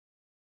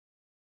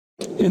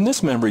In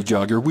this memory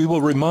jogger, we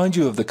will remind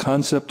you of the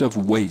concept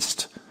of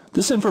waste.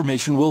 This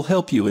information will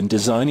help you in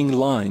designing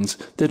lines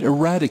that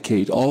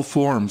eradicate all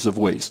forms of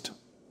waste.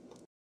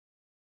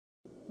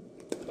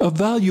 A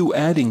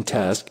value-adding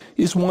task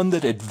is one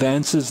that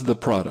advances the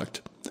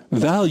product.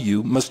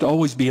 Value must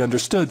always be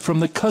understood from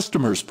the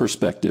customer's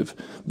perspective.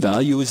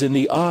 Value is in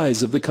the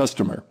eyes of the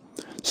customer.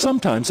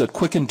 Sometimes a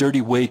quick and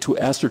dirty way to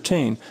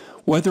ascertain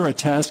whether a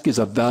task is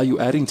a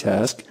value-adding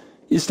task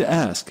is to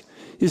ask,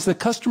 is the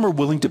customer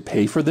willing to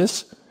pay for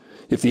this?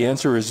 If the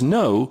answer is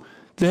no,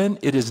 then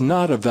it is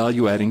not a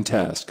value-adding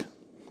task.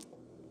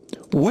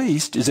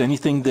 Waste is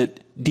anything that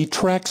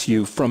detracts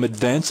you from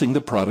advancing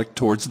the product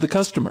towards the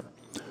customer.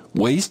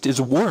 Waste is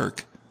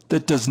work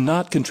that does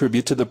not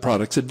contribute to the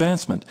product's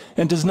advancement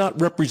and does not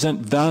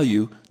represent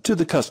value to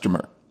the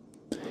customer.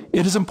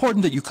 It is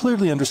important that you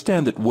clearly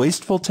understand that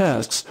wasteful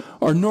tasks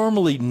are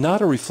normally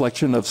not a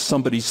reflection of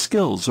somebody's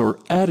skills or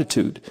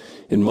attitude.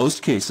 In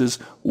most cases,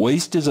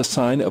 waste is a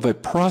sign of a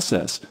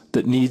process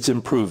that needs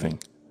improving.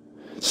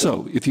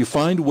 So, if you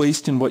find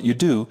waste in what you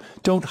do,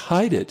 don't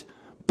hide it,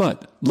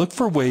 but look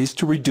for ways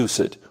to reduce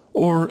it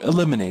or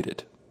eliminate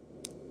it.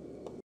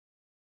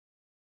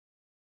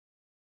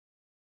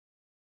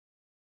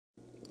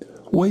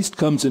 Waste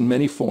comes in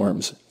many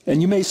forms,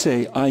 and you may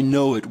say, I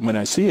know it when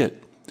I see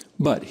it.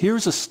 But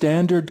here's a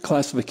standard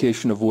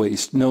classification of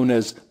waste known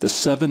as the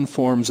 7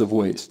 forms of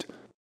waste.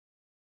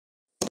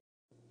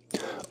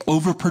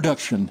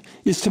 Overproduction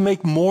is to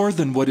make more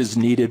than what is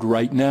needed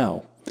right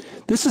now.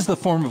 This is the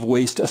form of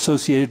waste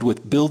associated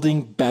with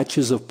building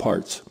batches of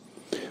parts.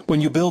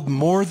 When you build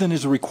more than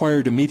is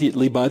required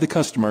immediately by the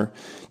customer,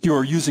 you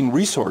are using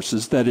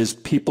resources, that is,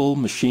 people,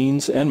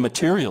 machines, and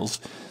materials,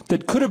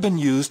 that could have been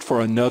used for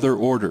another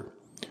order.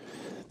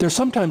 There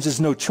sometimes is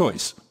no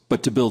choice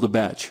but to build a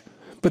batch,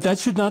 but that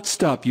should not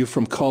stop you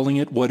from calling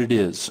it what it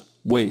is,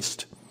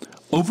 waste.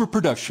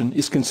 Overproduction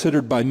is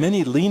considered by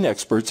many lean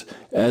experts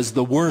as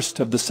the worst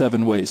of the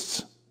 7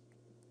 wastes.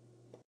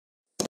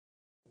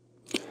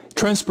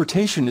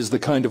 Transportation is the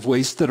kind of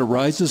waste that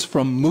arises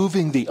from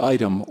moving the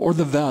item or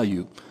the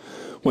value.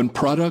 When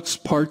products,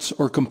 parts,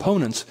 or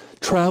components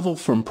travel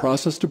from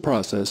process to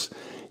process,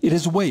 it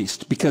is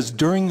waste because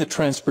during the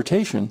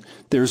transportation,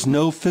 there is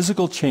no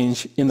physical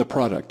change in the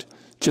product,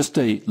 just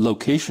a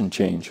location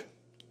change.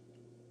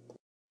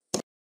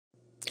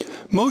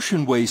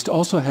 Motion waste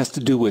also has to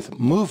do with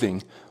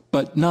moving,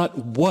 but not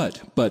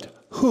what, but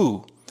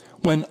who.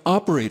 When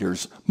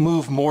operators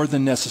move more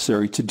than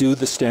necessary to do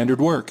the standard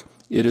work,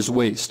 it is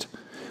waste.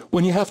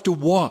 When you have to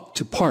walk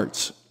to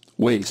parts,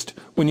 waste.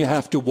 When you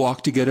have to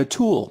walk to get a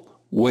tool,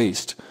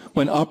 waste.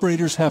 When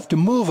operators have to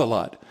move a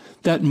lot,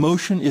 that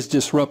motion is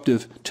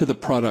disruptive to the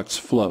product's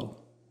flow.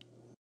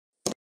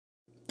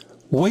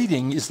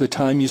 Waiting is the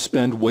time you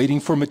spend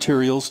waiting for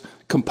materials,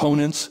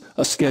 components,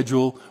 a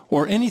schedule,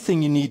 or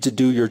anything you need to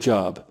do your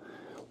job.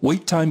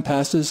 Wait time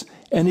passes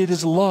and it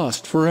is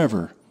lost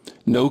forever.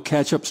 No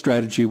catch-up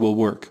strategy will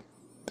work.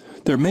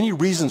 There are many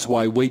reasons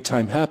why wait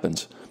time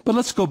happens, but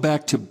let's go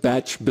back to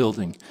batch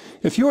building.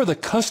 If you are the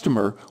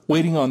customer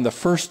waiting on the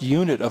first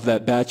unit of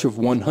that batch of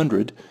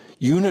 100,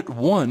 Unit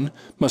 1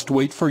 must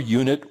wait for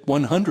Unit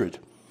 100.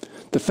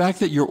 The fact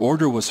that your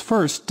order was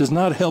first does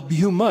not help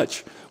you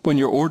much when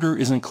your order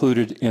is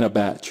included in a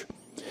batch.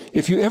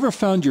 If you ever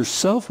found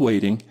yourself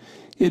waiting,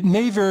 it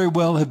may very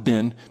well have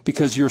been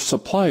because your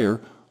supplier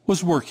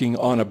was working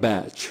on a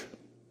batch.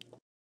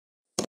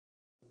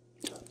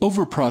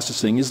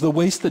 Overprocessing is the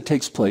waste that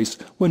takes place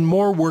when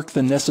more work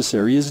than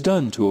necessary is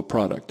done to a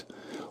product.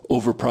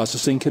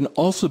 Overprocessing can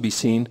also be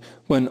seen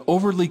when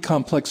overly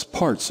complex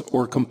parts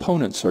or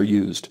components are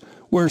used,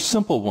 where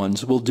simple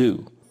ones will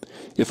do.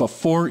 If a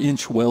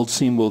 4-inch weld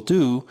seam will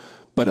do,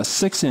 but a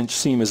 6-inch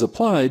seam is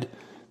applied,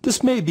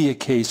 this may be a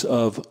case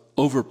of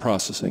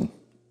overprocessing.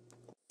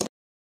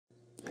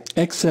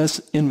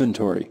 Excess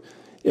inventory.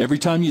 Every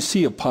time you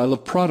see a pile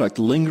of product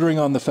lingering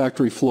on the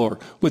factory floor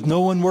with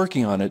no one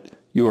working on it,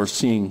 you are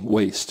seeing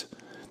waste.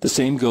 The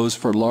same goes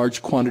for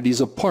large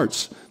quantities of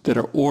parts that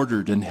are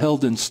ordered and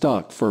held in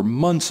stock for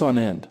months on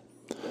end.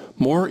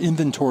 More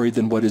inventory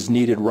than what is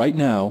needed right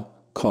now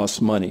costs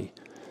money.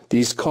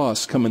 These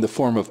costs come in the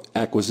form of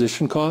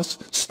acquisition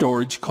costs,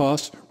 storage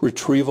costs,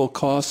 retrieval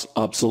costs,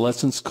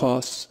 obsolescence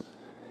costs.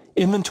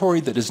 Inventory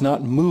that is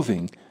not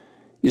moving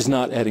is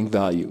not adding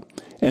value,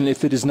 and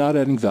if it is not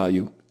adding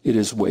value, it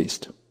is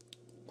waste.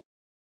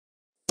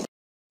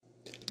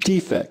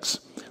 Defects.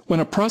 When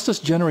a process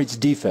generates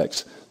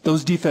defects,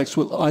 those defects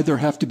will either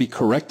have to be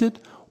corrected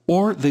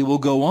or they will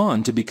go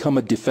on to become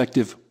a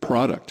defective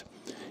product.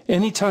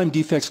 Anytime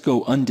defects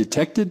go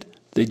undetected,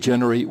 they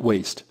generate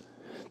waste.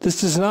 This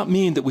does not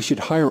mean that we should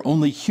hire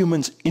only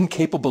humans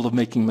incapable of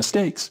making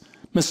mistakes.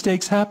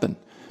 Mistakes happen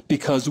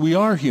because we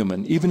are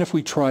human, even if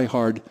we try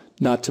hard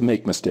not to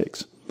make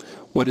mistakes.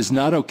 What is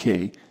not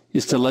okay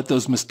is to let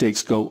those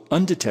mistakes go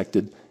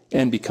undetected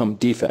and become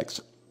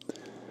defects.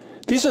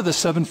 These are the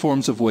 7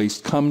 forms of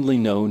waste commonly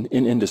known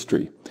in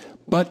industry,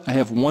 but I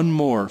have one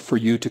more for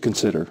you to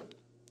consider.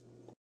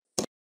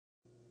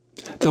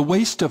 The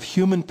waste of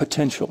human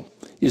potential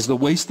is the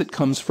waste that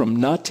comes from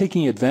not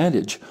taking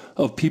advantage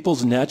of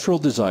people's natural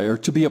desire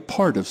to be a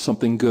part of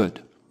something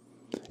good.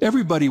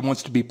 Everybody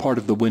wants to be part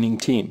of the winning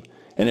team,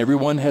 and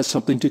everyone has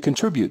something to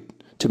contribute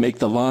to make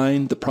the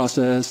line, the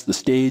process, the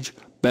stage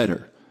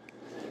better.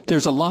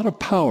 There's a lot of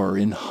power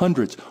in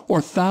hundreds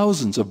or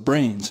thousands of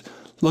brains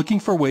looking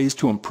for ways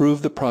to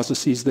improve the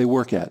processes they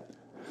work at.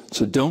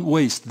 So don't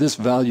waste this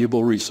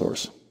valuable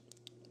resource.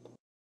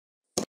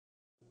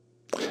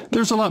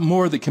 There's a lot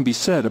more that can be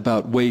said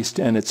about waste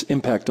and its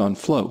impact on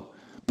flow,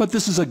 but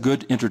this is a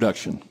good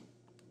introduction.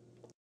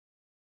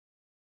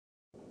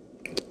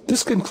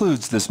 This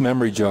concludes this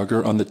memory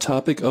jogger on the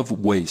topic of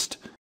waste.